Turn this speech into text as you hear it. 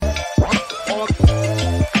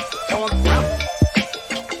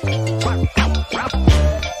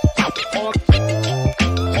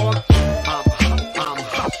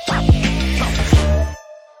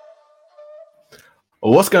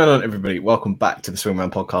going on, everybody? Welcome back to the Swingman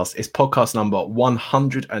podcast. It's podcast number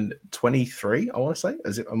 123, I want to say.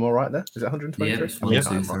 Am I right there? Is it 123? Yeah, it's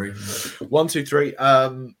 123. 123.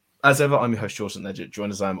 As ever, I'm your host, Jordan Ledger,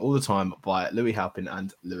 joined as I am all the time by Louis Halpin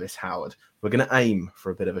and Lewis Howard. We're going to aim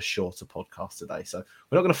for a bit of a shorter podcast today. So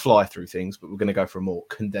we're not going to fly through things, but we're going to go for a more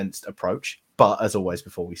condensed approach. But as always,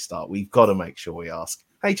 before we start, we've got to make sure we ask,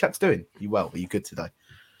 how you chaps doing? You well? Are you good today?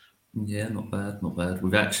 Yeah, not bad.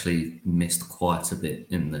 We've actually missed quite a bit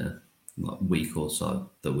in the week or so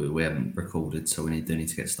that we haven't recorded, so we do need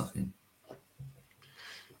to get stuck in.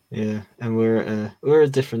 Yeah, and we're a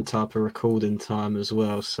different type of recording time as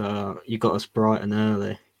well. So you got us bright and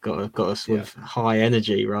early, got us with high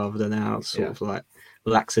energy rather than our sort of like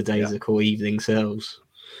lackadaisical evening selves.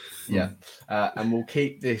 Yeah, and we'll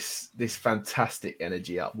keep this fantastic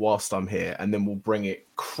energy up whilst I'm here, and then we'll bring it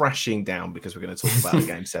crashing down because we're going to talk about the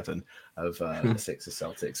Game 7 of the Sixers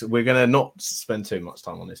Celtics. We're going to not spend too much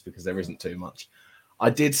time on this because there isn't too much.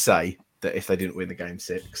 I did say that if they didn't win the Game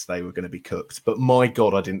 6, they were going to be cooked. But my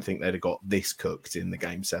God, I didn't think they'd have got this cooked in the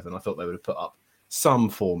Game 7. I thought they would have put up some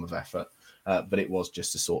form of effort, but it was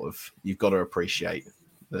just a sort of, you've got to appreciate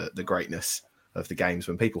the greatness of the games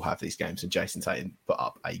when people have these games, and Jason Tatum put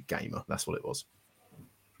up a gamer. That's what it was.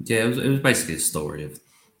 Yeah, it was basically a story of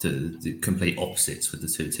the complete opposites with the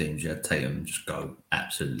two teams. You had Tatum just go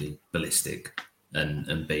absolutely ballistic, and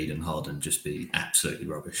Embiid and Harden just be absolutely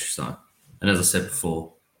rubbish. So, and as I said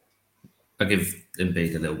before, I give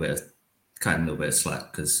Embiid a little bit of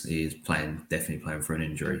slack because he is definitely playing for an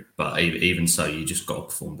injury. But even so, you just got to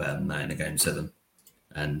perform better than that in a Game 7.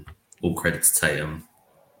 And all credit to Tatum.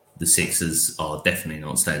 The Sixers are definitely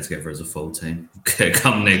not staying together as a full team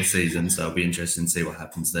come next season, so it'll be interesting to see what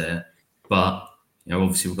happens there. But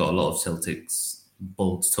obviously we've got a lot of Celtics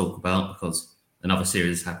ball to talk about because another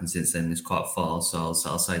series has happened since then. It's quite far, so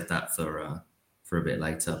I'll save that for a bit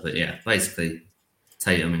later. But yeah, basically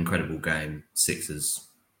Tatum, incredible game. Sixers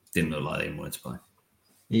didn't look like they wanted to play.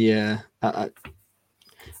 Yeah, I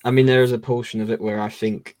mean there is a portion of it where I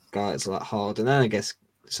think guys like Harden, and I guess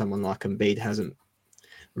someone like Embiid hasn't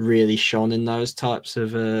really shone in those types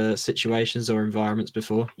of situations or environments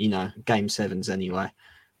before, Game 7s anyway,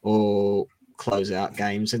 or closeout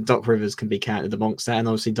games, and Doc Rivers can be counted amongst that. And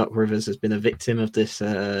obviously Doc Rivers has been a victim of this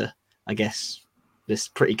this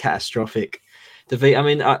pretty catastrophic defeat. I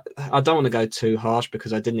mean, I don't want to go too harsh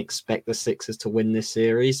because I didn't expect the Sixers to win this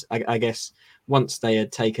series. I guess once they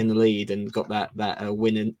had taken the lead and got that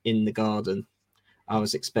win in the Garden, I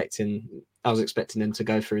was expecting them to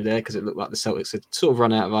go through there because it looked like the Celtics had sort of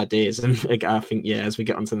run out of ideas. And I think, as we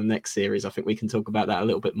get onto the next series, I think we can talk about that a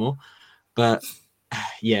little bit more. But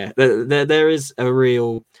yeah, there is a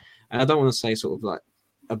real, and I don't want to say sort of like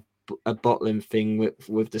a bottling thing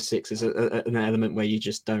with the Sixers, an element where you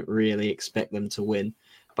just don't really expect them to win.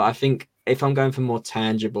 But I think if I'm going for more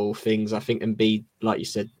tangible things, I think Embiid, like you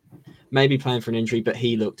said, maybe playing for an injury, but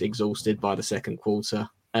he looked exhausted by the second quarter.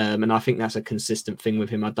 And I think that's a consistent thing with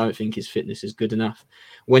him. I don't think his fitness is good enough.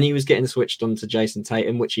 When he was getting switched on to Jason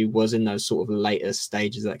Tatum, which he was in those sort of later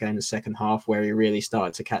stages of that game, the second half, where he really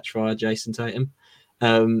started to catch fire, Jason Tatum.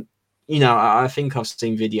 I think I've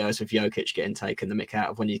seen videos of Jokic getting taken the mick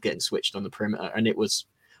out of when he's getting switched on the perimeter. And it was,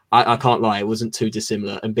 I can't lie, it wasn't too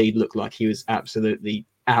dissimilar. Embiid looked like he was absolutely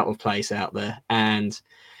out of place out there. And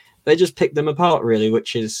they just picked them apart, really,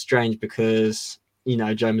 which is strange because,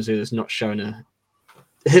 Joe Mazzulla's not shown a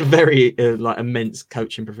very immense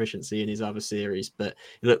coaching proficiency in his other series, but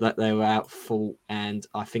it looked like they were out full, and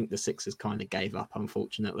I think the Sixers kind of gave up,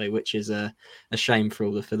 unfortunately, which is a shame for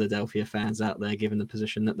all the Philadelphia fans out there, given the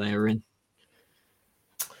position that they are in.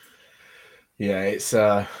 Yeah, it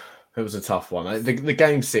was a tough one. The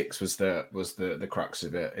Game 6 was the crux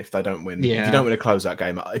of it. If they don't win, if you don't win a closeout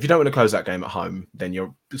game at home, then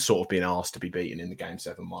you're sort of being asked to be beaten in the Game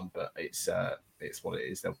 7-1. But it's what it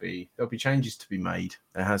is. There'll be changes to be made.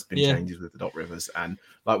 There has been changes with the Doc Rivers, and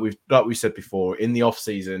like we said before, in the off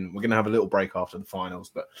season we're going to have a little break after the finals,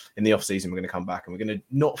 but in the off season we're going to come back and we're going to,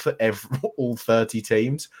 not for all 30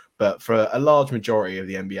 teams, but for a large majority of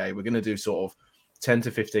the NBA, we're going to do sort of 10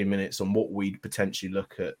 to 15 minutes on what we'd potentially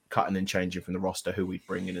look at cutting and changing from the roster, who we'd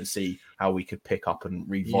bring in, and see how we could pick up and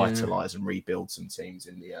revitalize and rebuild some teams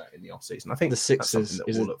in the off season. I think the Sixers, that's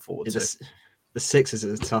something that we'll look forward to. The Sixers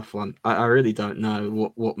is a tough one. I really don't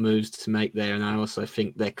know what moves to make there, and I also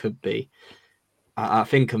think there could be. I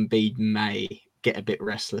think Embiid may get a bit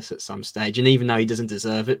restless at some stage, and even though he doesn't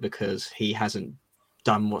deserve it because he hasn't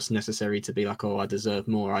done what's necessary to be like, I deserve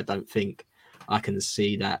more, I don't think I can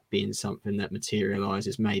see that being something that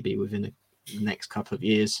materializes maybe within the next couple of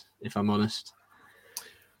years, if I'm honest.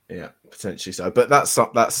 Yeah, potentially so. But that's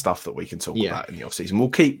stuff that we can talk about in the offseason.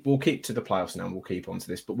 We'll keep to the playoffs now, and we'll keep on to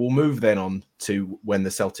this. But we'll move then on to when the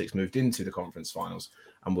Celtics moved into the conference finals,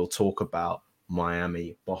 and we'll talk about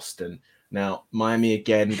Miami, Boston. Now, Miami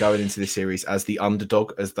again going into this series as the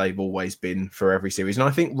underdog, as they've always been for every series. And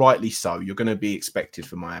I think rightly so. You're going to be expected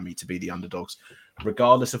for Miami to be the underdogs,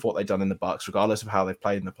 regardless of what they've done in the Bucks, regardless of how they've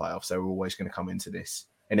played in the playoffs. They're always going to come into this.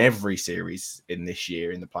 In every series in this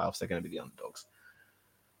year in the playoffs, they're going to be the underdogs.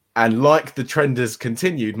 And like the trend has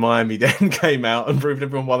continued, Miami then came out and proved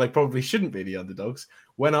everyone why they probably shouldn't be the underdogs.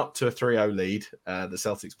 Went up to a 3-0 lead. The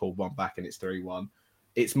Celtics pulled one back and it's 3-1.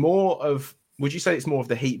 It's more of, would you say it's more of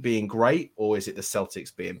the Heat being great, or is it the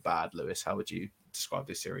Celtics being bad, Lewis? How would you describe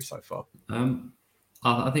this series so far?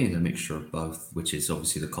 I think it's a mixture of both, which is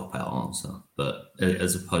obviously the cop-out answer. But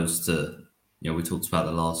as opposed to, we talked about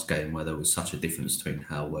the last game where there was such a difference between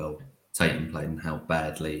how well Tatum played and how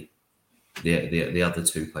badly the other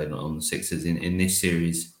two played on the Sixers. In this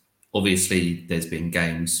series, obviously there's been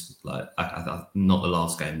games like not the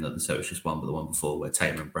last game that the Celtics just won, but the one before, where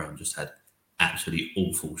Tatum and Brown just had absolutely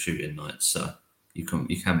awful shooting nights. So you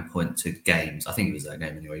can point to games. I think it was that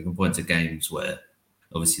game anyway. You can point to games where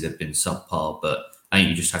obviously they've been subpar, but I think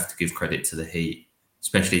you just have to give credit to the Heat,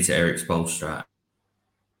 especially to Eric Spoelstra.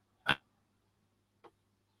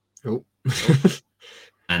 Oh.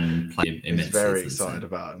 And play immensely. He's very excited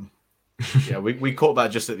about him. Yeah, we caught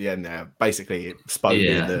that just at the end there. Basically, Spo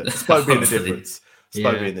being the difference.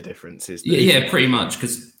 Being the difference is pretty much,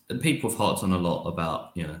 because people have harped on a lot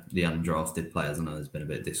about the undrafted players. I know there's been a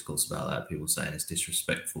bit of discourse about that. People saying it's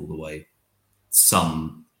disrespectful the way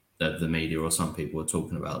some of the media or some people are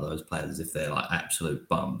talking about those players as if they're like absolute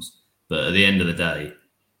bums. But at the end of the day,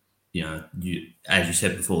 as you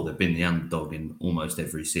said before, they've been the underdog in almost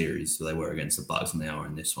every series. So they were against the Bucks and they are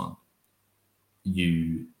in this one.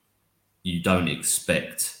 You don't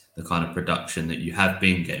expect the kind of production that you have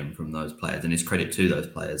been getting from those players. And it's credit to those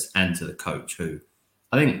players and to the coach, who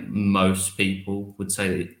I think most people would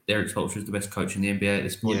say that Eric Spoelstra is the best coach in the NBA at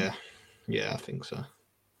this point. Yeah, I think so.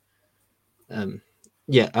 I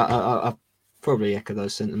probably echo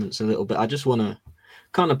those sentiments a little bit. I just want to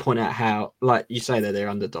kind of point out how, like you say, they're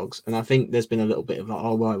underdogs, and I think there's been a little bit of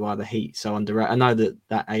like, why the Heat so underrated? I know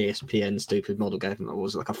that ESPN stupid model gave them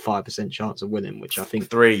was like a 5% chance of winning, which I think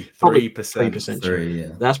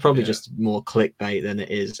 3%. That's probably just more clickbait than it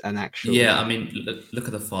is an actual. Yeah, I mean, look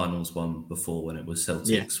at the finals one before when it was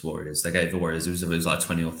Celtics Warriors. They gave the Warriors it was like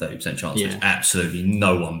 20 or 30% chance, which absolutely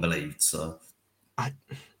no one believed. So,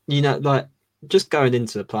 like just going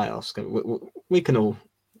into the playoffs, we can all.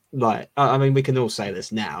 we can all say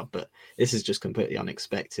this now, but this is just completely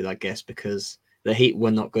unexpected, I guess, because the Heat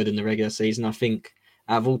were not good in the regular season. I think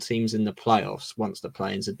out of all teams in the playoffs, once the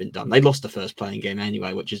play-ins had been done, they lost the first playing game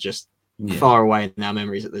anyway, which is just far away in our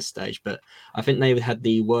memories at this stage. But I think they had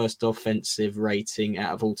the worst offensive rating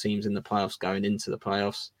out of all teams in the playoffs going into the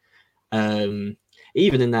playoffs.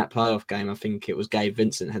 Even in that playoff game, I think it was Gabe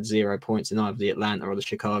Vincent had 0 points in either the Atlanta or the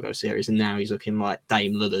Chicago series, and now he's looking like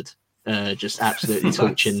Dame Lillard. Just absolutely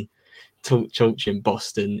torching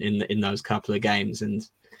Boston in those couple of games, and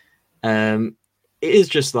it is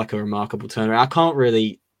just like a remarkable turnaround. I can't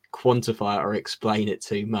really quantify it or explain it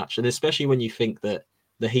too much, and especially when you think that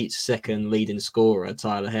the Heat's second leading scorer,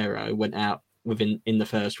 Tyler Hero, went out in the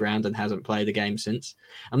first round and hasn't played a game since.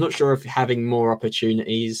 I'm not sure if having more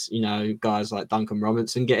opportunities, guys like Duncan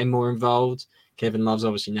Robinson getting more involved. Kevin Love's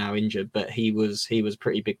obviously now injured, but he was a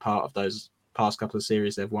pretty big part of those past couple of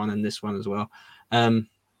series they've won, and this one as well.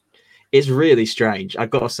 It's really strange,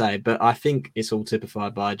 I've got to say, but I think it's all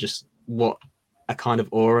typified by just what a kind of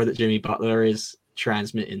aura that Jimmy Butler is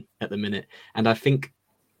transmitting at the minute. And I think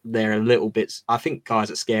they're a little bit, I think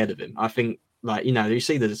guys are scared of him. I think, you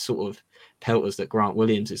see the sort of pelters that Grant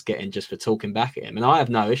Williams is getting just for talking back at him. And I have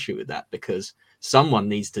no issue with that, because someone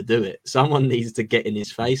needs to do it. Someone needs to get in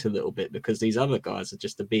his face a little bit, because these other guys are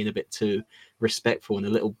just being a bit too respectful and a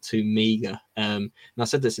little too meager. And I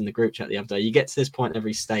said this in the group chat the other day. You get to this point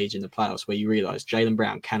every stage in the playoffs where you realize Jaylen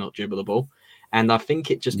Brown cannot dribble the ball. And I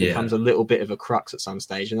think it just becomes a little bit of a crux at some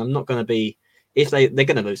stage. And I'm not going to be, if they're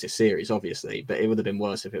going to lose this series, obviously, but it would have been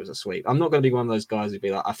worse if it was a sweep. I'm not going to be one of those guys who'd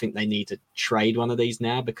be like, I think they need to trade one of these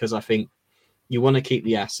now, because I think you want to keep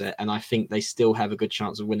the asset, and I think they still have a good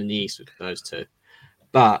chance of winning the East with those two.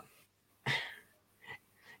 But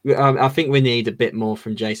I think we need a bit more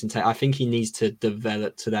from Jason Tate. I think he needs to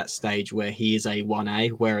develop to that stage where he is a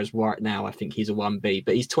 1A, whereas right now I think he's a 1B.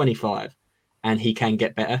 But he's 25, and he can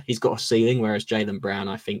get better. He's got a ceiling, whereas Jaylen Brown,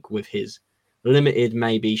 I think, with his limited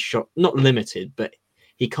maybe shot, not limited, but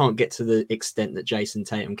he can't get to the extent that Jason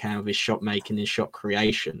Tatum can with his shot making, his shot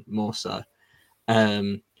creation, more so.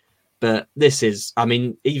 But this is, I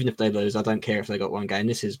mean, even if they lose, I don't care if they got one game.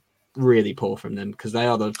 This is really poor from them because they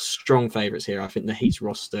are the strong favourites here. I think the Heat's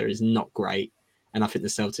roster is not great, and I think the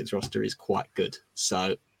Celtics roster is quite good.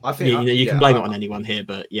 So I think you can blame it on anyone here,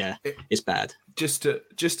 but it's bad. Just to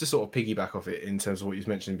sort of piggyback off it in terms of what you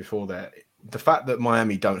mentioned before there, the fact that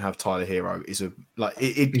Miami don't have Tyler Hero is it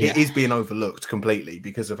is being overlooked completely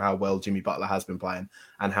because of how well Jimmy Butler has been playing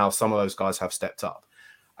and how some of those guys have stepped up.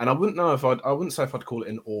 And I wouldn't say if I'd call it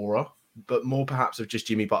an aura, but more perhaps of just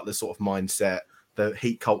Jimmy Butler's sort of mindset, the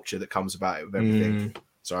Heat culture that comes about it with everything.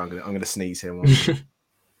 Sorry, I'm gonna sneeze here.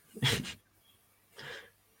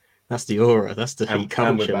 That's the aura. That's the Heat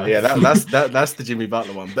culture. That's the Jimmy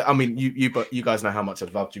Butler one. But I mean, you guys know how much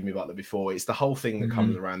I've loved Jimmy Butler before. It's the whole thing that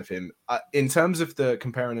comes around with him. In terms of the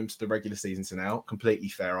comparing him to the regular season to now, completely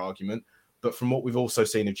fair argument. But from what we've also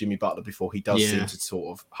seen of Jimmy Butler before, he does seem to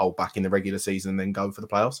sort of hold back in the regular season and then go for the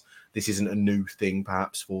playoffs. This isn't a new thing,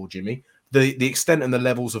 perhaps, for Jimmy. The extent and the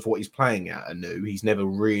levels of what he's playing at are new. He's never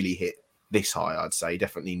really hit this high, I'd say.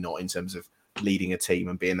 Definitely not in terms of leading a team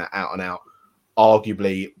and being that out and out.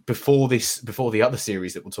 Arguably, before the other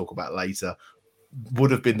series that we'll talk about later, would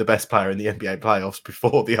have been the best player in the NBA playoffs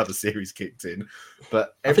before the other series kicked in.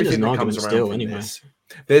 But everything that comes around from this,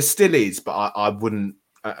 there still is, but I wouldn't.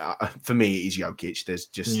 For me, it is Jokic. There's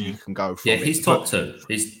just you can go from it. He's top two.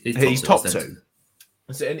 He's top two.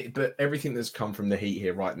 But everything that's come from the Heat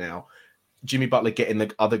here right now, Jimmy Butler getting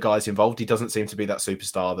the other guys involved, he doesn't seem to be that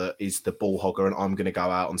superstar that is the ball hogger and I'm going to go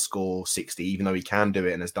out and score 60, even though he can do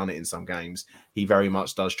it and has done it in some games. He very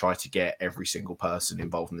much does try to get every single person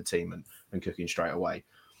involved in the team and cooking straight away.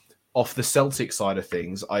 Off the Celtic side of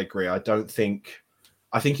things, I agree. I think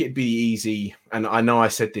it'd be easy, and I know I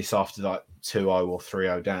said this after like 2-0 or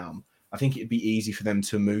 3-0 down, I think it'd be easy for them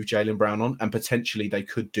to move Jaylen Brown on, and potentially they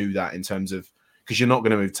could do that in terms of, because you're not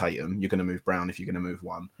going to move Tatum, you're going to move Brown if you're going to move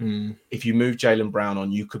one. If you move Jaylen Brown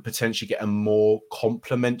on, you could potentially get a more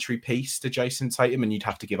complementary piece to Jason Tatum, and you'd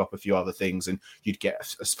have to give up a few other things, and you'd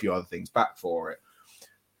get a few other things back for it.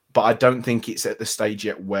 But I don't think it's at the stage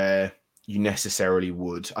yet where you necessarily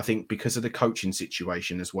would. I think because of the coaching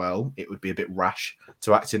situation as well, it would be a bit rash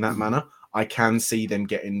to act in that manner. I can see them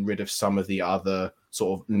getting rid of some of the other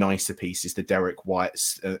sort of nicer pieces, the Derek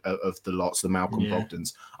Whites of the lots, the Malcolm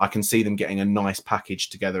Brogdons. I can see them getting a nice package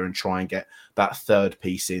together and try and get that third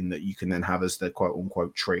piece in that you can then have as the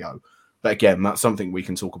quote-unquote trio. But again, that's something we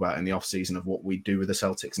can talk about in the off-season of what we'd do with the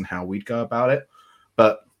Celtics and how we'd go about it.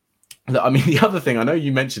 But, I mean, the other thing, I know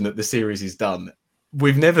you mentioned that the series is done.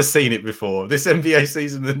 We've never seen it before. This NBA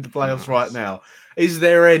season and the playoffs right now. Is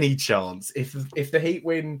there any chance if the Heat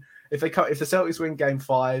win... If the Celtics win Game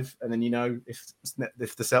 5, and then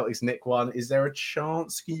if the Celtics nick one, is there a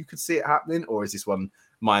chance you could see it happening, or is this one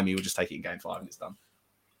Miami will just take it in Game 5 and it's done?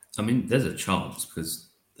 I mean, there's a chance because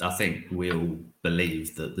I think we all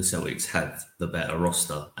believe that the Celtics have the better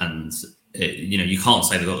roster, and you can't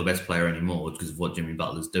say they've got the best player anymore because of what Jimmy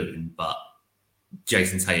Butler's doing, but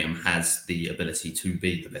Jason Tatum has the ability to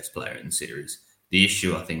be the best player in the series. The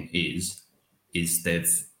issue, I think, is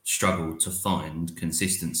they've struggled to find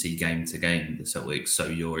consistency game to game, the Celtics. So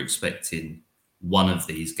you're expecting one of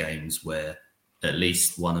these games where at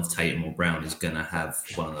least one of Tatum or Brown is going to have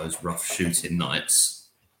one of those rough shooting nights.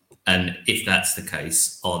 And if that's the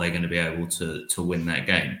case, are they going to be able to win that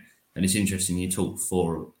game? And it's interesting, you talked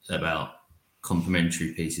before about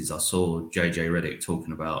complementary pieces. I saw JJ Redick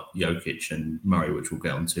talking about Jokic and Murray, which we'll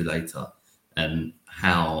get onto later, and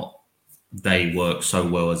how they work so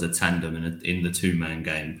well as a tandem in the two-man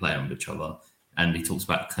game, play on each other. And he talks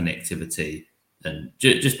about connectivity and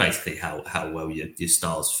just basically how well your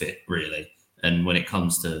stars fit, really. And when it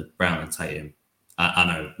comes to Brown and Tatum, I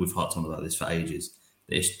know we've harped on about this for ages.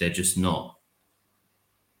 They're just not...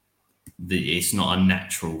 It's not a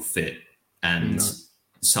natural fit. And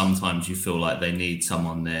sometimes you feel like they need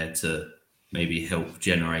someone there to maybe help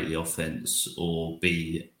generate the offense or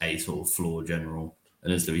be a sort of floor general.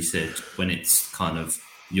 And as Louis said, when it's kind of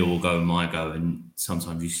your go, my go, and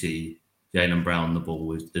sometimes you see Jaylen Brown on the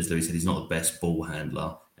ball, as Louis said, he's not the best ball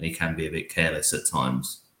handler and he can be a bit careless at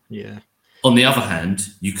times. Yeah. On the other hand,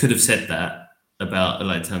 you could have said that about,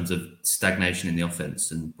 in terms of stagnation in the offense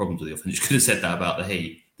and problems with the offense, you could have said that about the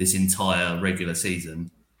Heat this entire regular season.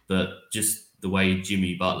 But just the way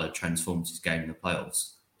Jimmy Butler transforms his game in the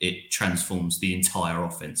playoffs, it transforms the entire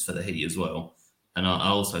offense for the Heat as well. And I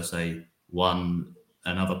also say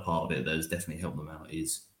another part of it that has definitely helped them out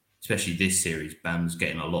is, especially this series, Bam's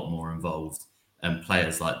getting a lot more involved, and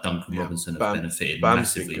players like Duncan Robinson have benefited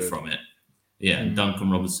massively from it. Yeah, and Duncan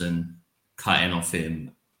Robinson cutting off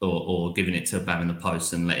him or giving it to Bam in the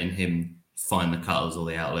post and letting him find the cutters or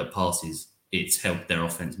the outlet passes it's helped their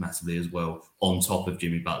offense massively as well, on top of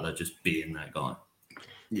Jimmy Butler just being that guy.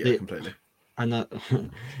 Yeah, completely. And that,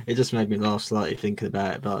 it just made me laugh slightly thinking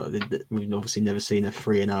about it, but we've obviously never seen a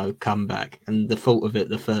 3-0 comeback. And the fault of it,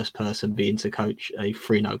 the first person being to coach a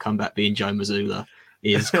 3-0 comeback being Joe Mazzulla,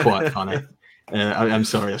 is quite funny. I'm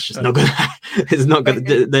sorry, that's just not going to... It's not going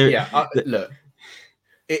to... Look,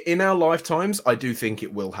 in our lifetimes, I do think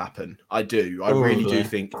it will happen. I do. I really do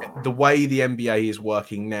think the way the NBA is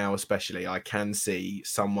working now, especially, I can see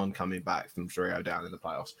someone coming back from 3-0 down in the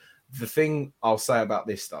playoffs. The thing I'll say about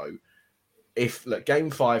this, though, game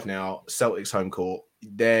 5 now, Celtics home court,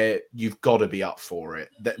 you've got to be up for it.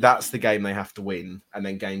 That's the game they have to win, and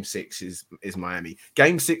then game 6 is Miami.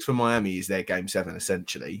 Game 6 for Miami is their game 7,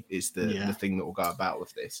 essentially, is the thing that will go about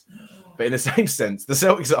with this. But in the same sense, the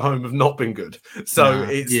Celtics at home have not been good, so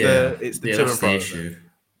it's the to and fro issue.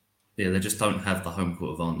 Yeah, they just don't have the home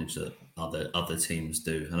court advantage that other teams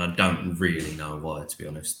do, and I don't really know why. To be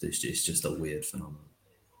honest, it's just a weird phenomenon.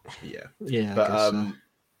 Yeah, but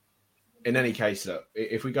in any case, look,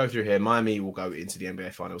 if we go through here, Miami will go into the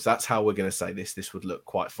NBA Finals. That's how we're going to say this. This would look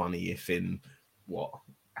quite funny if in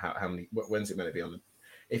how many? When's it going to be on?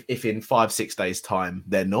 If in 5-6 days' time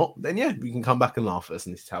they're not, then we can come back and laugh at us,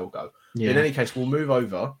 and this is how we'll go. Yeah. In any case, we'll move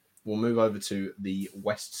over. We'll move over to the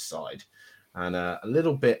West side, and a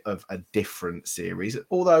little bit of a different series,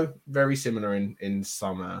 although very similar in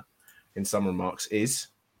some remarks, is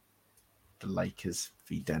the Lakers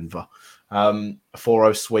v Denver. A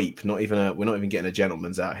 4-0 sweep. We're not even getting a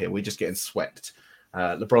gentleman's out here. We're just getting swept.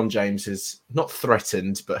 LeBron James has not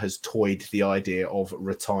threatened, but has toyed the idea of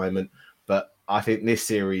retirement. But I think this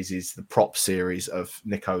series is the prop series of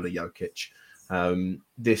Nikola Jokic.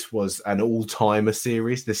 This was an all-timer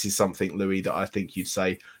series. This is something, Louis, that I think you'd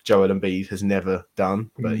say Joel Embiid has never done,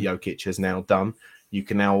 but Jokic has now done. You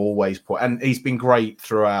can now always put, and he's been great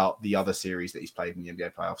throughout the other series that he's played in the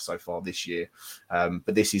NBA playoffs so far this year.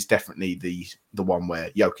 But this is definitely the one where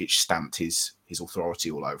Jokic stamped his authority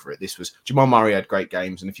all over it. This was Jamal Murray had great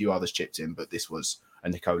games and a few others chipped in, but this was a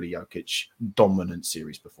Nikola Jokic dominant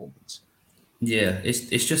series performance. Yeah,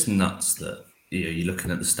 it's just nuts that you're looking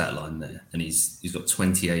at the stat line there, and he's got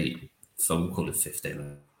 28. So we'll call it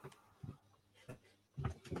 15.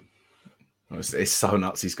 It's so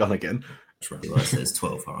nuts. He's gone again. Right, it says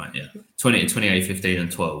 12, all right, yeah. 28, 15,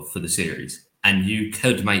 and 12 for the series. And you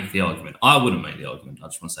could make the argument. I wouldn't make the argument. I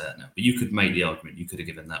just want to say that now. But you could make the argument. You could have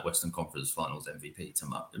given that Western Conference Finals MVP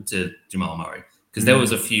to Jamal Murray. Because there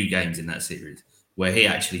was a few games in that series where he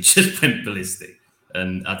actually just went ballistic.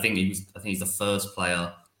 And I think he's the first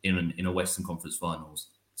player in a Western Conference Finals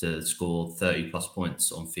to score 30-plus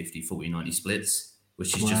points on 50, 40, 90 splits,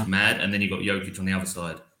 which is just mad. And then you've got Jokic on the other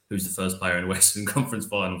side, who's the first player in a Western Conference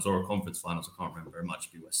Finals or a Conference Finals, I can't remember, it might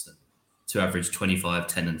be Western, to average 25,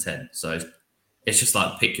 10, and 10. So it's just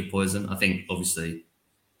like pick your poison. I think, obviously,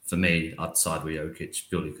 for me, I'd side with Jokic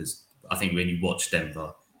purely because I think when you watch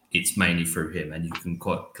Denver, it's mainly through him, and you can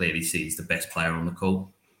quite clearly see he's the best player on the court.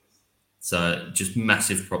 So just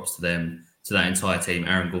massive props to them, to that entire team.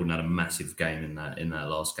 Aaron Gordon had a massive game in that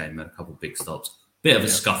last game, had a couple of big stops. Bit of a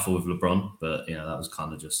scuffle with LeBron, but that was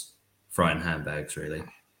kind of just throwing handbags, really.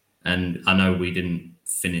 And I know we didn't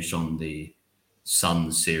finish on the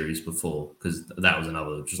Suns series before because that was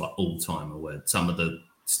another just like all-timer where some of the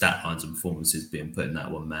stat lines and performances being put in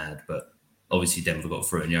that were mad. But obviously Denver got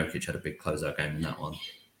through and Jokic had a big closeout game in that one.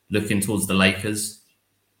 Looking towards the Lakers,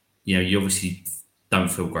 you obviously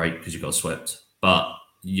don't feel great because you got swept. But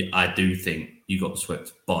I do think you got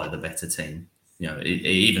swept by the better team.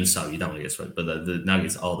 Even so, you don't want to get swept. But the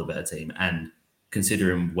Nuggets are the better team. And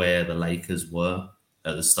considering where the Lakers were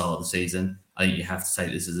at the start of the season, I think you have to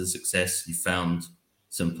take this as a success. You found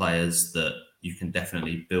some players that you can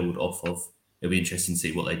definitely build off of. It'll be interesting to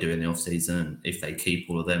see what they do in the offseason and if they keep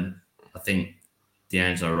all of them. I think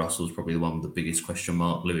D'Angelo Russell's probably the one with the biggest question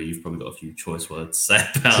mark. Louis, you've probably got a few choice words to say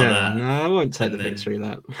about that. No, I won't take the victory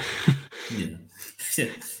that. Yeah.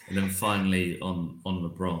 And then finally on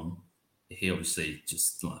LeBron, he obviously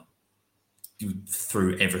just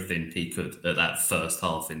threw everything he could at that first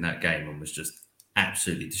half in that game and was just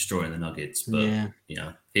absolutely destroying the Nuggets. But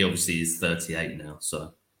he obviously is 38 now,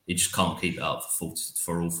 so he just can't keep it up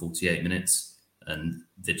for all 48 minutes, and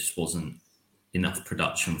there just wasn't enough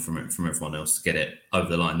production from everyone else to get it over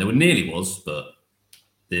the line. There nearly was, but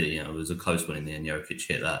it was a close one in the end. Jokic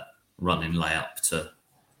hit that running layup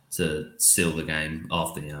to seal the game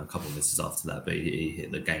after a couple of misses after that, but he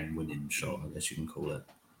hit the game-winning shot, I guess you can call it.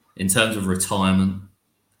 In terms of retirement,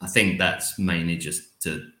 I think that's mainly just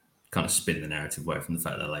to kind of spin the narrative away from the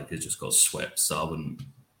fact that Lakers just got swept. So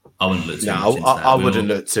I wouldn't look too No, much into that. I wouldn't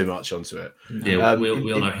look too much onto it. Yeah, we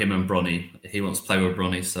all know him and Bronny. He wants to play with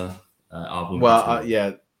Bronny, so I wouldn't. Well,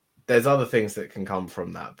 yeah, there's other things that can come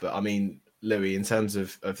from that. But I mean, Louis, in terms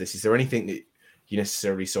of this, is there anything that you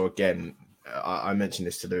necessarily saw again? I mentioned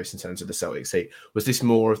this to Lewis in terms of the Celtics heat. Was this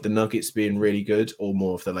more of the Nuggets being really good or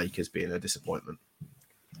more of the Lakers being a disappointment?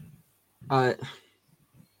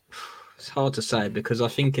 It's hard to say because I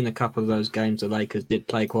think in a couple of those games the Lakers did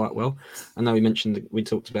play quite well. I know we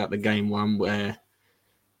talked about the game one where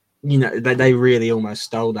they really almost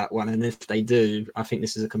stole that one, and if they do, I think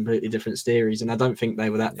this is a completely different series. And I don't think they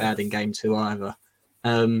were that bad in game two either.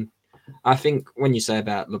 I think when you say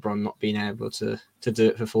about LeBron not being able to do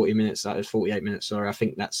it for 40 minutes, that was 48 minutes. Sorry, I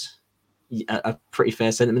think that's a pretty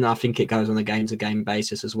fair sentiment. I think it goes on a game-to-game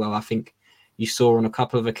basis as well. I think you saw on a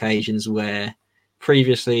couple of occasions where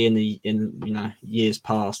previously in years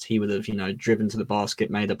past he would have driven to the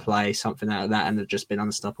basket, made a play, something out of that, and have just been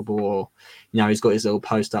unstoppable. Or he's got his little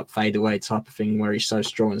post-up fadeaway type of thing where he's so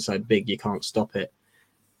strong and so big you can't stop it.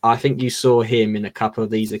 I think you saw him in a couple of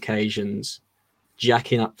these occasions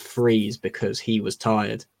jacking up threes because he was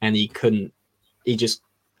tired and he couldn't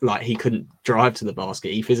drive to the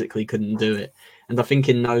basket. He physically couldn't do it. And I think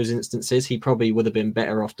in those instances, he probably would have been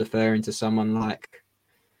better off deferring to someone like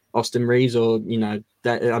Austin Reeves or,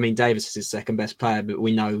 Davis is his second best player, but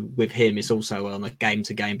we know with him, it's also on a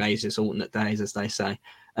game-to-game basis, alternate days, as they say.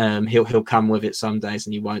 He'll come with it some days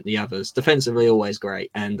and he won't the others. Defensively, always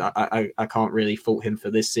great. And I can't really fault him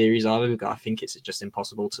for this series either. I think it's just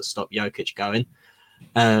impossible to stop Jokic going.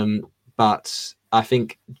 But I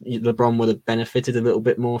think LeBron would have benefited a little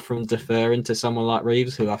bit more from deferring to someone like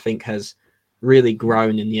Reeves, who I think has really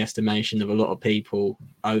grown in the estimation of a lot of people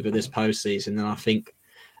over this postseason. And I think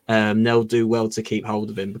they'll do well to keep hold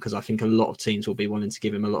of him because I think a lot of teams will be wanting to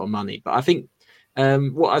give him a lot of money. But I think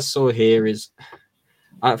what I saw here is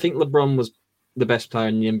I think LeBron was the best player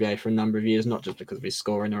in the NBA for a number of years, not just because of his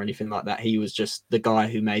scoring or anything like that. He was just the guy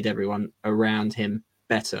who made everyone around him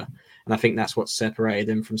better. And I think that's what separated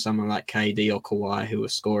him from someone like KD or Kawhi, who were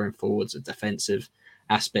scoring forwards and defensive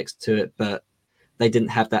aspects to it, but they didn't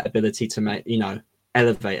have that ability to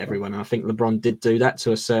elevate everyone. And I think LeBron did do that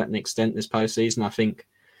to a certain extent this postseason. I think,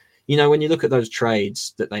 when you look at those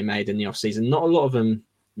trades that they made in the offseason, not a lot of them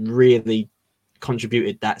really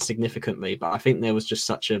contributed that significantly, but I think there was just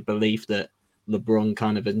such a belief that LeBron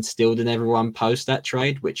kind of instilled in everyone post that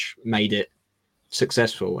trade, which made it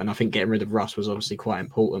successful. And I think getting rid of Russ was obviously quite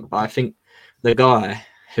important. But I think the guy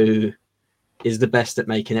who is the best at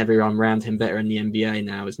making everyone around him better in the NBA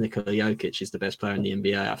now is Nikola Jokic. Is the best player in the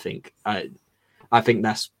NBA. I think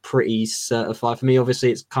that's pretty certified for me.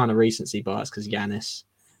 Obviously, it's kind of recency bias because Giannis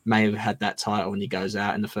may have had that title when he goes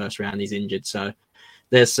out in the first round. He's injured, so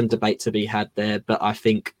there's some debate to be had there. But I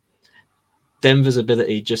think Denver's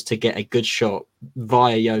ability just to get a good shot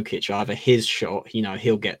via Jokic, either his shot,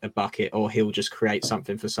 he'll get a bucket or he'll just create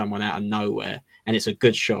something for someone out of nowhere. And it's a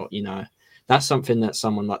good shot, That's something that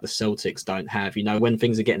someone like the Celtics don't have. When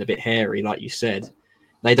things are getting a bit hairy, like you said,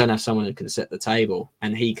 they don't have someone who can set the table.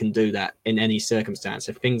 And he can do that in any circumstance.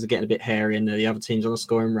 If things are getting a bit hairy and the other team's on a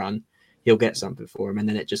scoring run, he'll get something for him. And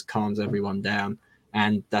then it just calms everyone down.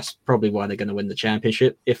 And that's probably why they're going to win the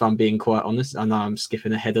championship, if I'm being quite honest. I know I'm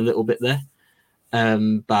skipping ahead a little bit there.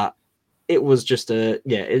 But it was just some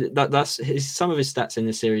of his stats in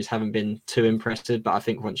this series haven't been too impressive, but I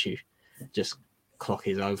think once you just clock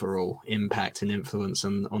his overall impact and influence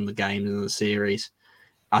on the game and the series,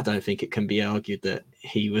 I don't think it can be argued that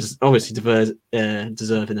he was obviously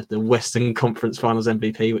deserving of the Western Conference Finals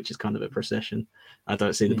MVP, which is kind of a procession. I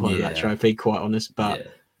don't see the point of that trophy, quite honest, but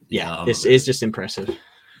it's just impressive.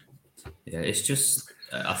 Yeah, it's just,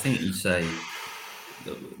 I think you say,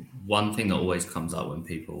 one thing that always comes up when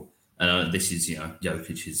people, and this is,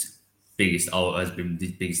 Jokic's has been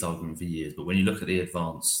the biggest argument for years, but when you look at the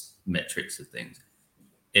advanced metrics of things,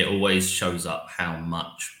 it always shows up how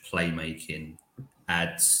much playmaking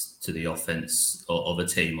adds to the offense of a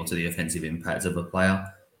team or to the offensive impact of a player.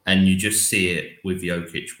 And you just see it with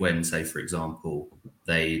Jokic when, say, for example,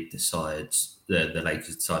 the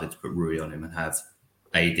Lakers decided to put Rui on him and have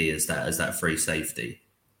AD as that free safety.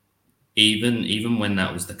 Even when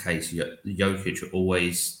that was the case, Jokic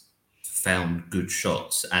always found good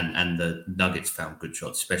shots, and the Nuggets found good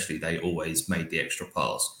shots. Especially, they always made the extra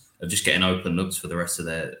pass of just getting open looks for the rest of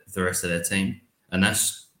their team, and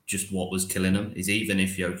that's just what was killing them. Is even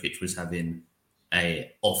if Jokic was having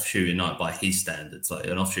a off shooting night by his standards, like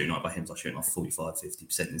an off shooting night by him, like shooting off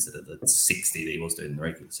 45-50% instead of the 60 that he was doing in the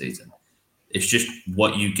regular season. It's just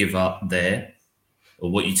what you give up there,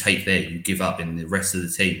 or what you take there, you give up in the rest of the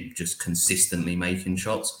team, just consistently making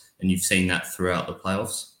shots. And you've seen that throughout the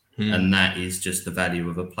playoffs. And that is just the value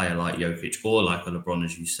of a player like Jokic or like a LeBron,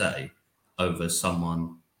 as you say, over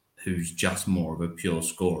someone who's just more of a pure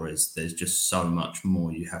scorer. There's just so much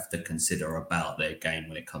more you have to consider about their game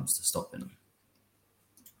when it comes to stopping them.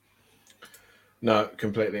 No,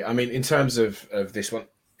 completely. I mean, in terms of this one,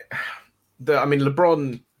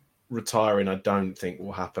 LeBron retiring, I don't think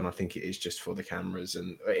will happen. I think it is just for the cameras,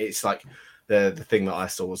 and it's like the thing that I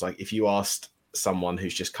saw was like if you asked someone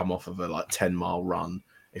who's just come off of a 10-mile run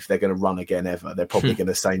if they're going to run again ever, they're probably going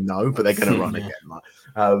to say no, but they're going to run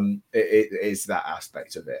again. It is that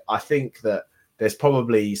aspect of it. I think that there's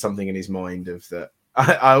probably something in his mind of that.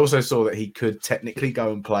 I also saw that he could technically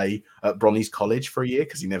go and play at Bronny's College for a year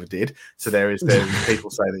because he never did. So there's people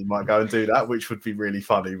say that he might go and do that, which would be really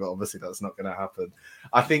funny, but obviously that's not going to happen.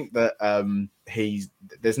 I think that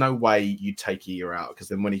there's no way you take a year out because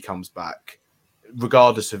then when he comes back,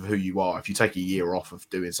 regardless of who you are, if you take a year off of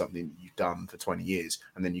doing something you've done for 20 years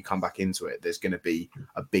and then you come back into it, there's going to be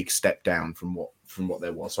a big step down from what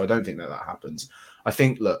there was. So I don't think that happens. I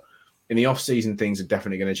think, look, in the off-season, things are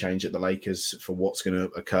definitely going to change at the Lakers for what's going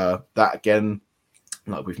to occur. That, again,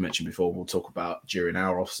 like we've mentioned before, we'll talk about during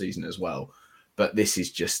our off-season as well. But this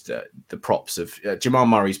is just the props of Jamal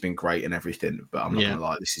Murray's been great and everything, but I'm not going to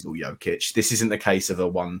lie, this is all Jokic. This isn't the case of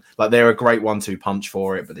they're a great 1-2 punch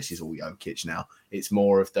for it, but this is all Jokic now. It's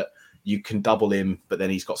more of that you can double him, but then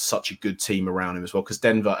he's got such a good team around him as well. Because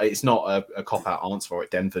Denver, it's not a cop-out answer for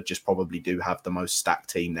it. Denver just probably do have the most stacked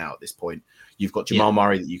team now at this point. You've got Jamal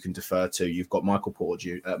Murray that you can defer to. You've got Michael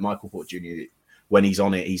Porter Jr. When he's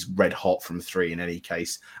on it, he's red hot from three in any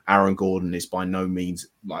case. Aaron Gordon is by no means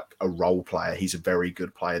like a role player. He's a very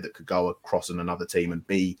good player that could go across on another team and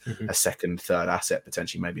be a second, third asset,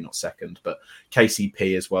 potentially, maybe not second. But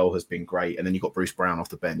KCP as well has been great. And then you've got Bruce Brown off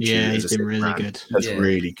the bench. Yeah, he's been really good. That's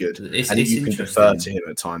really good. And you can defer to him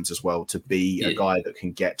at times as well to be a guy that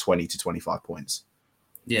can get 20 to 25 points.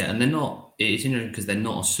 Yeah, and it's interesting because they're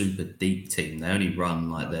not a super deep team. They only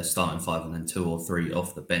run like their starting five and then 2 or 3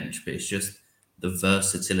 off the bench. But it's just the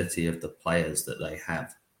versatility of the players that they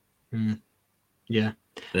have. Yeah.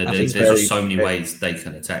 There's just so many ways they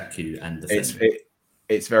can attack you and defend.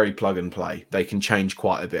 It's very plug and play. They can change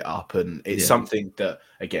quite a bit up. And it's something that,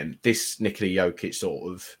 again, this Nikola Jokic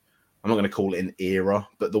sort of, I'm not going to call it an era,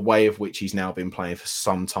 but the way of which he's now been playing for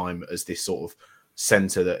some time as this sort of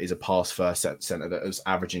centre that is a pass-first centre that is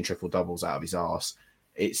averaging triple-doubles out of his arse.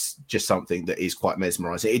 It's just something that is quite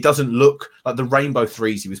mesmerising. It doesn't look like the rainbow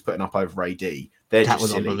threes he was putting up over AD. They're just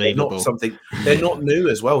silly. Unbelievable. They're not new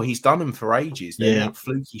as well. He's done them for ages. They're not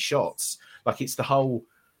fluky shots. Like it's the whole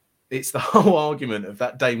argument of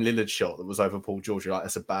that Dame Lillard shot that was over Paul George. Like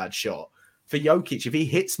that's a bad shot for Jokic. If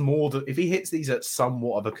he hits these at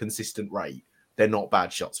somewhat of a consistent rate, they're not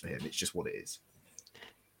bad shots for him. It's just what it is.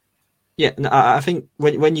 Yeah, no, I think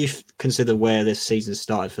when you consider where this season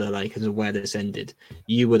started for the Lakers and where this ended,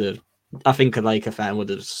 you would have. I think a Laker fan would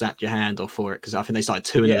have slapped your hand off for it because I think they started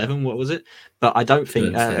 2-11. What was it? But I don't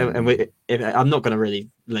think, I'm not going to really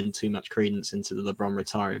lend too much credence into the LeBron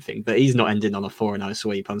retiring thing. But he's not ending on a 4-0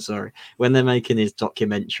 sweep. I'm sorry. When they're making his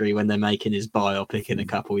documentary, when they're making his biopic in a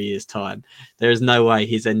couple of years' time, there is no way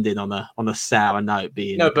he's ending on a sour note,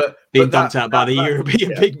 being dumped out by the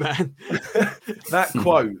European big man. That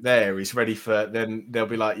quote there is ready for. Then they'll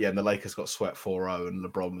be like, and the Lakers got swept 4-0, and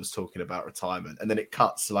LeBron was talking about retirement, and then it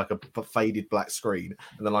cuts to like a faded black screen,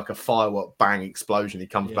 and then like a firework bang explosion. He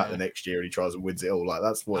comes back the next year and he tries and wins it all. Like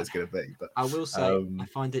that's what it's going to be. But I will say, I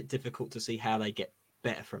find it difficult to see how they get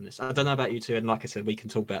better from this. I don't know about you two, and like I said, we can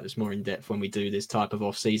talk about this more in depth when we do this type of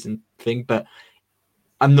off-season thing. But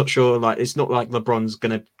I'm not sure. Like it's not like LeBron's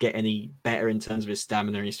going to get any better in terms of his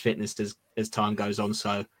stamina and his fitness as time goes on.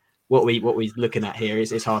 So what we're looking at here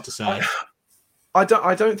is it's hard to say. I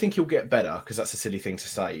don't think he'll get better because that's a silly thing to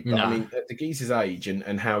say. But I mean, at the geezer's age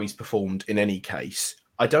and how he's performed in any case,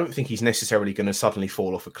 I don't think he's necessarily going to suddenly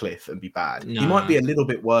fall off a cliff and be bad. No. He might be a little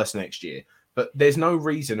bit worse next year, but there's no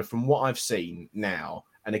reason from what I've seen now.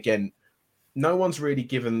 And again, no one's really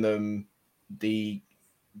given them the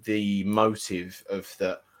motive of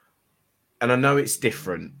that. And I know it's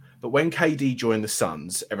different, but when KD joined the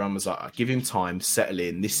Suns, everyone was like, give him time, settle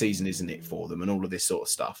in. This season isn't it for them and all of this sort of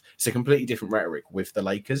stuff. It's a completely different rhetoric with the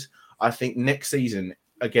Lakers. I think next season,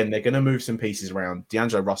 again, they're going to move some pieces around.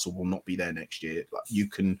 D'Angelo Russell will not be there next year. Like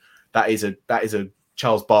that is a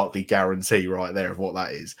Charles Barkley guarantee right there of what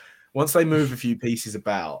that is. Once they move a few pieces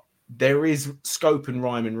about, there is scope and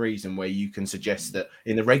rhyme and reason where you can suggest that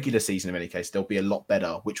in the regular season, in any case, they'll be a lot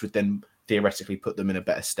better, which would then theoretically put them in a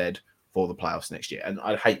better stead for the playoffs next year. And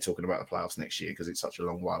I hate talking about the playoffs next year because it's such a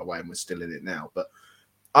long while away and we're still in it now. But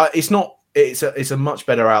it's not it's a much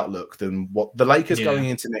better outlook than what the Lakers going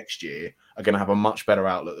into next year are going to have a much better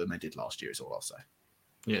outlook than they did last year. Is all I'll say.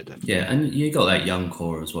 Yeah, definitely. Yeah, and you got that young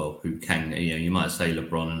core as well who can, you might say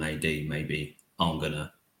LeBron and AD maybe aren't going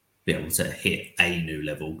to be able to hit a new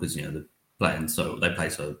level because, they're playing they play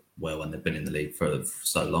so well and they've been in the league for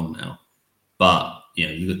so long now. But,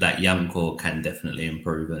 you got that young core can definitely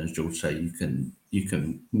improve. And as George said, you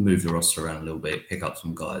can move the roster around a little bit, pick up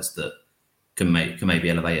some guys that can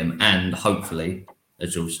maybe elevate them. And hopefully,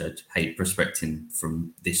 as George said, hate prospecting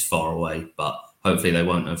from this far away, but hopefully they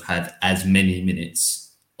won't have had as many minutes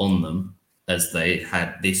on them as they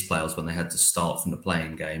had this playoffs when they had to start from the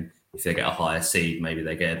playing game. If they get a higher seed, maybe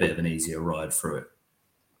they get a bit of an easier ride through it.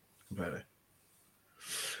 Completely.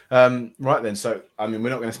 Right then, so we're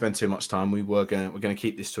not going to spend too much time. We're going to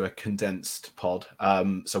keep this to a condensed pod.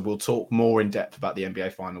 So we'll talk more in depth about the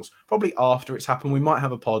NBA Finals probably after it's happened. We might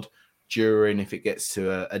have a pod during if it gets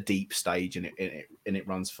to a deep stage and it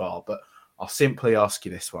runs far. But I'll simply ask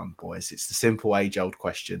you this one, boys. It's the simple age-old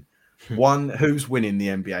question. One, who's winning the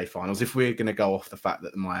NBA Finals? If we're going to go off the fact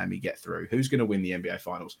that the Miami get through, who's going to win the NBA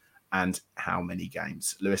Finals and how many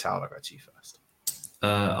games? Lewis, how would I go to you first?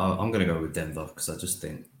 I'm going to go with Denver because I just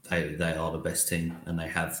think they are the best team and they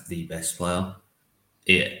have the best player.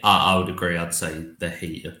 I would agree. I'd say the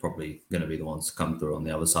Heat are probably going to be the ones to come through on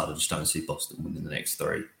the other side. I just don't see Boston winning the next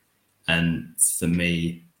three. And for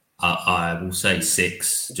me, I will say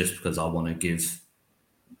 6 just because I want to give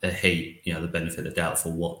the Heat, the benefit of the doubt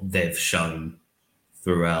for what they've shown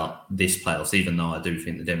throughout this playoffs, even though I do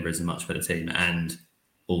think that Denver is a much better team. And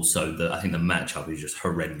also, I think the matchup is just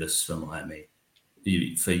horrendous for Miami,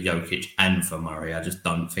 for Jokic and for Murray. I just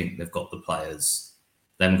don't think they've got the players.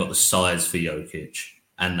 They haven't got the size for Jokic,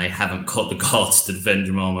 and they haven't got the guards to defend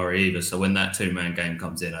Jamal Murray either. So when that 2-man game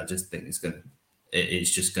comes in, I just think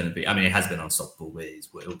it's just going to be. I mean, it has been unstoppable, but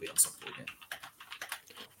it'll be unstoppable again.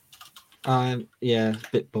 Yeah,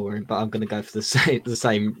 a bit boring, but I'm going to go for the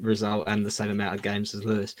same result and the same amount of games as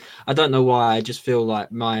Lewis. I don't know why. I just feel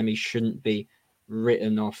like Miami shouldn't be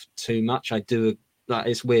written off too much. I do.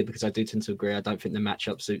 It's weird because I do tend to agree. I don't think the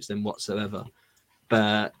matchup suits them whatsoever.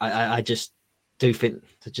 But I just do think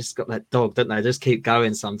they just got that dog, don't they? They just keep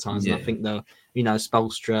going sometimes. Yeah. And I think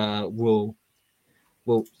Spoelstra will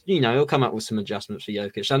he'll come up with some adjustments for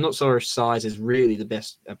Jokic. I'm not sure if size is really the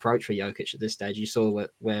best approach for Jokic at this stage. You saw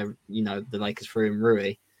where the Lakers threw in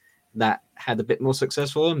Rui. That had a bit more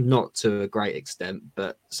success for him, not to a great extent,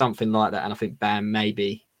 but something like that. And I think Bam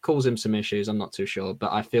maybe cause him some issues. I'm not too sure,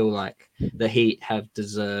 but I feel like the Heat have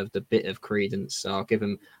deserved a bit of credence. So I'll give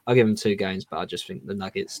them 2 games, but I just think the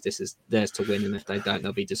Nuggets, this is theirs to win, and if they don't,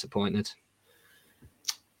 they'll be disappointed.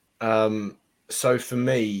 So for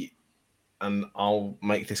me, and I'll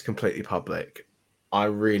make this completely public, I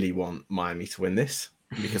really want Miami to win this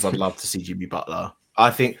because I'd love to see Jimmy Butler. I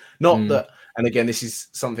think that, and again, this is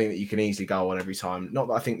something that you can easily go on every time. Not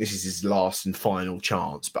that I think this is his last and final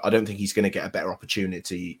chance, but I don't think he's going to get a better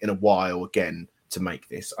opportunity in a while again to make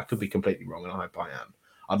this. I could be completely wrong, and I hope I am.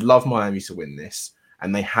 I'd love Miami to win this,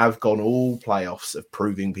 and they have gone all playoffs of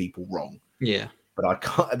proving people wrong. Yeah. But I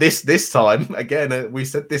can't. This time again. We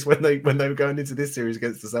said this when they were going into this series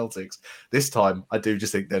against the Celtics. This time, I do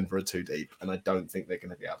just think Denver are too deep, and I don't think they're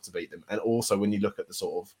going to be able to beat them. And also, when you look at the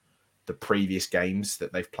sort of the previous games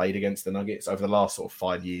that they've played against the Nuggets over the last sort of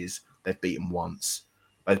 5 years, they've beaten once.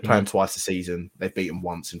 They play them twice a season. They've beaten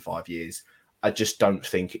once in 5 years. I just don't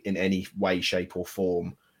think in any way, shape, or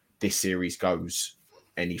form this series goes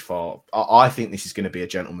any far. I think this is going to be a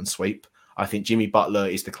gentleman's sweep. I think Jimmy Butler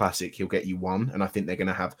is the classic. He'll get you one. And I think they're going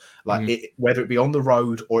to have, whether it be on the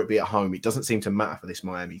road or it be at home, it doesn't seem to matter for this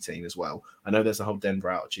Miami team as well. I know there's the whole Denver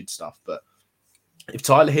altitude stuff, but if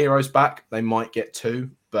Tyler Hero's back, they might get 2.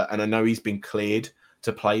 And I know he's been cleared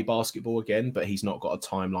to play basketball again, but he's not got a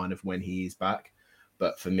timeline of when he is back.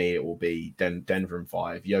 But for me, it will be Denver in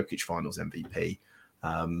 5, Jokic Finals MVP.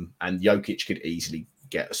 And Jokic could easily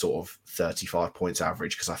get a sort of 35 points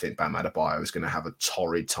average because I think Bam Adebayo is going to have a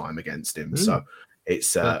torrid time against him. So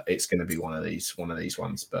it's going to be one of these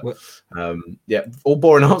ones. But all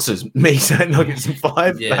boring answers. Me saying Nuggets in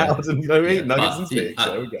 5, Nuggets in 6. There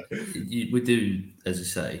we go. We do, as you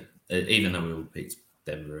say, even though we all picked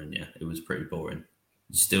Denver and it was pretty boring.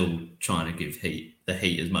 Still trying to give the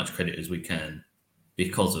Heat as much credit as we can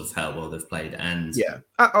because of how well they've played. And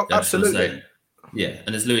absolutely.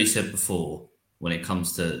 And as Louis said before, when it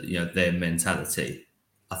comes to their mentality,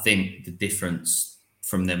 I think the difference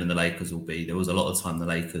from them and the Lakers will be there was a lot of time the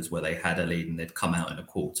Lakers where they had a lead and they'd come out in a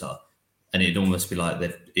quarter, and it'd almost be like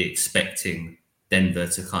they're expecting Denver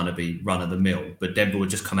to kind of be run of the mill, but Denver would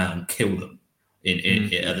just come out and kill them at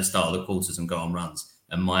the start of the quarters and go on runs.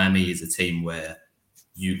 And Miami is a team where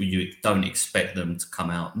you don't expect them to come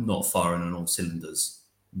out not firing on all cylinders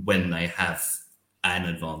when they have an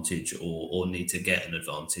advantage or need to get an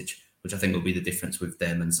advantage, which I think will be the difference with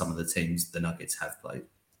them and some of the teams the Nuggets have played.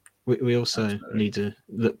 We also need to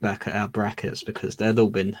look back at our brackets because they've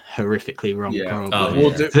all been horrifically wrong. Yeah.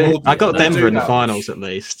 Probably. I got Denver in the finals at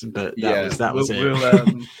least, but that was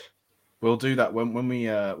it. We'll do that when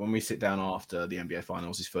we sit down after the NBA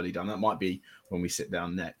finals is fully done. That might be when we sit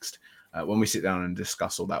down next. When we sit down and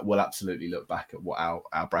discuss all that, we'll absolutely look back at what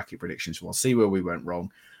our bracket predictions were, see where we went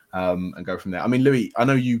wrong, and go from there. I mean, Louis, I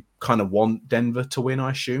know you kind of want Denver to win,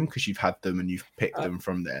 I assume, because you've had them and you've picked them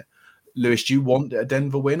from there. Lewis, do you want a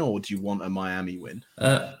Denver win or do you want a Miami win?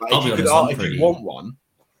 If you want one,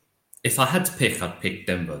 if I had to pick, I'd pick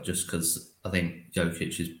Denver just because I think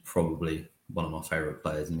Jokic is probably one of my favorite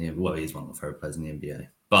players in the NBA. Well, he's one of my favorite players in the NBA.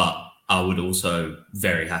 But I would also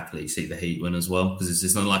very happily see the Heat win as well because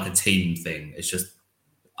it's not like a team thing. It's just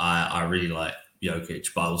I really like Jokic,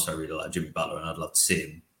 but I also really like Jimmy Butler, and I'd love to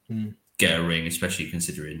see him get a ring, especially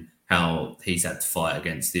considering how he's had to fight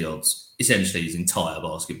against the odds essentially his entire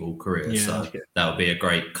basketball career. So that would be a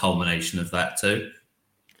great culmination of that too.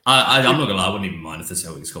 I'm not gonna lie, I wouldn't even mind if the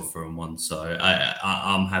Celtics got 4-1. So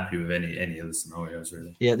I'm happy with any of the scenarios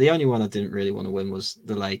really. Yeah, the only one I didn't really want to win was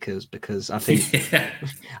the Lakers because I think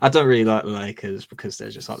I don't really like the Lakers because they're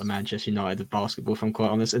just like the Manchester United of basketball, if I'm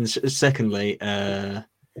quite honest. And secondly, I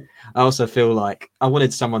also feel like I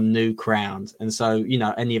wanted someone new crowned, and so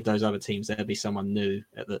any of those other teams, there'd be someone new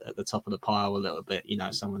at the top of the pile a little bit.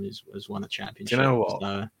 Someone who's won a championship. Do you know what?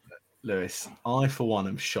 So, Lewis, I for one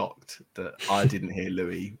am shocked that I didn't hear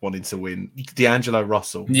Louis wanting to win D'Angelo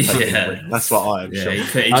Russell. Yeah, that's what I am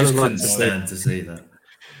shocked. He just couldn't stand to see that.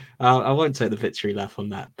 I won't take the victory lap on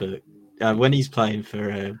that, but when he's playing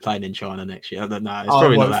in China next year, I don't know. It's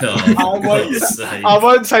probably not that. I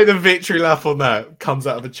won't take the victory lap on that. Comes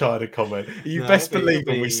out of a China comment. You best believe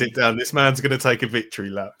when we sit down, this man's going to take a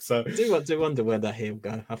victory lap. So I do wonder where that he'll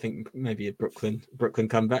go. I think maybe a Brooklyn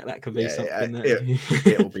comeback. That could be something.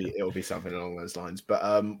 It'll be something along those lines. But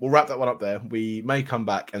we'll wrap that one up there. We may come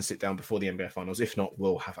back and sit down before the NBA finals. If not,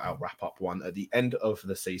 we'll have our wrap up one at the end of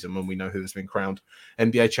the season when we know who has been crowned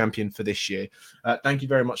NBA champion for this year. Thank you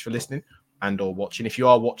very much for listening and or watching. If you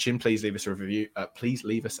are watching, please leave us a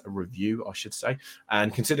review. I should say,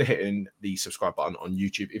 and consider hitting the subscribe button on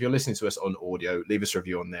YouTube. If you're listening to us on audio, leave us a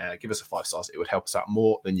review on there. Give us a 5 stars. It would help us out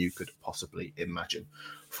more than you could possibly imagine.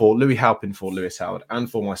 For Louis Halpin, for Lewis Howard, and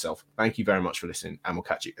for myself, thank you very much for listening, and we'll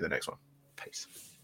catch you in the next one. Peace.